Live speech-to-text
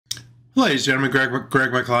Ladies and gentlemen,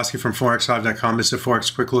 Greg Michalowski from ForexLive.com. This is a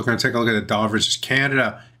Forex Quick Look. We're going to take a look at the dollar versus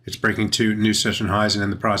Canada. It's breaking two new session highs and in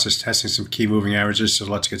the process testing some key moving averages, so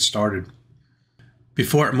let's get started.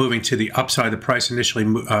 Before moving to the upside, the price initially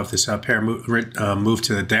of this pair moved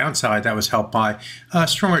to the downside. That was helped by a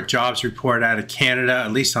stronger jobs report out of Canada.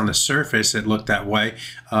 At least on the surface, it looked that way.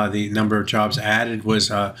 The number of jobs added was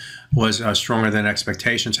stronger than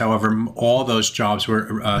expectations. However, all those jobs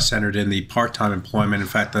were centered in the part-time employment. In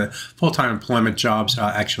fact, the full-time employment jobs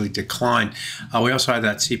actually declined. We also had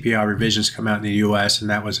that CPI revisions come out in the U.S., and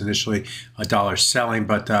that was initially a dollar selling,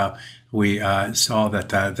 but we saw that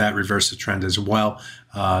that reversed the trend as well,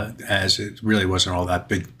 as it really wasn't all that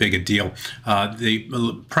big a deal.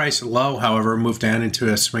 The price low, however, moved down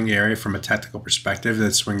into a swing area from a technical perspective.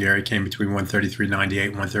 That swing area came between 133.98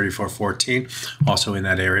 and 134.14. Also in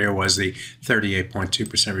that area was the 38.2%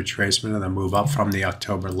 retracement and the move up from the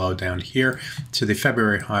October low down here to the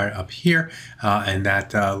February high up here, and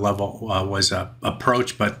that level was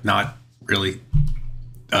approached but not really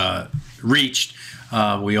reached.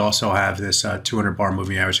 We also have this 200 bar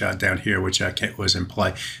moving average down here, which was in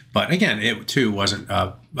play, but again, it too wasn't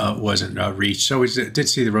reached. So we did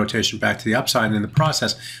see the rotation back to the upside, and in the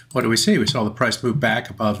process, what do we see? We saw the price move back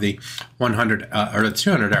above the 100 or the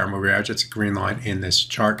 200-hour moving average. It's a green line in this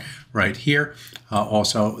chart right here.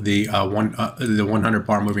 Also, the 100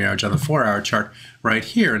 bar moving average on the 4-hour chart right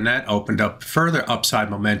here, and that opened up further upside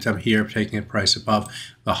momentum here, taking the price above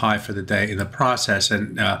the high for the day in the process.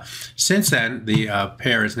 And since then, the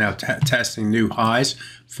pair is now testing new highs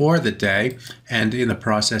for the day, and in the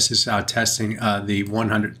process is testing the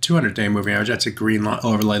 200-day moving average. That's a green line,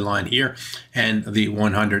 overlay line here, and the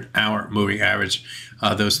 100-hour moving average.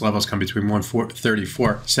 Those levels come between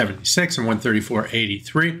 134.76 and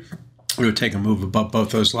 134.83. We would take a move above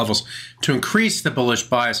both those levels to increase the bullish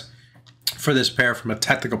bias for this pair. From a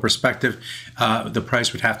technical perspective, the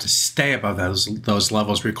price would have to stay above those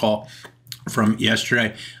levels. Recall from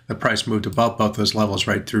yesterday, the price moved above both those levels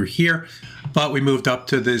right through here, but we moved up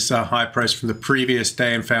to this high price from the previous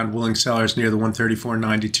day and found willing sellers near the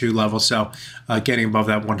 134.92 level. So getting above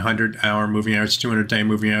that 100-hour moving average, 200-day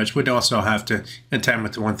moving average would also have to contend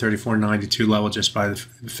with the 134.92 level, just by the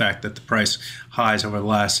fact that the price highs over the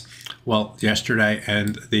last, well, yesterday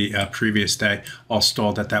and the previous day all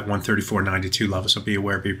stalled at that 134.92 level. So be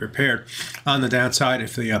aware, be prepared. On the downside,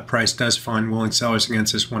 if the price does find willing sellers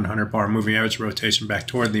against this 100-bar moving average, rotation back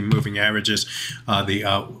toward the moving averages, the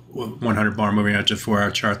 100-bar moving average, the 4-hour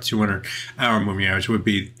chart, 200-hour moving average would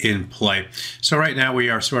be in play. So right now we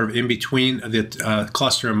are sort of in between the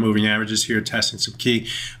cluster of moving averages here, testing some key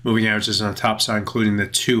moving averages on the top side, including the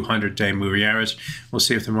 200-day moving average. We'll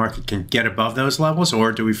see if the market can get above those levels,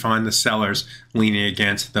 or do we find the sellers leaning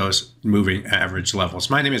against those moving average levels.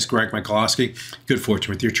 My name is Greg Michalowski. Good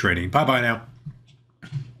fortune with your trading. Bye-bye now.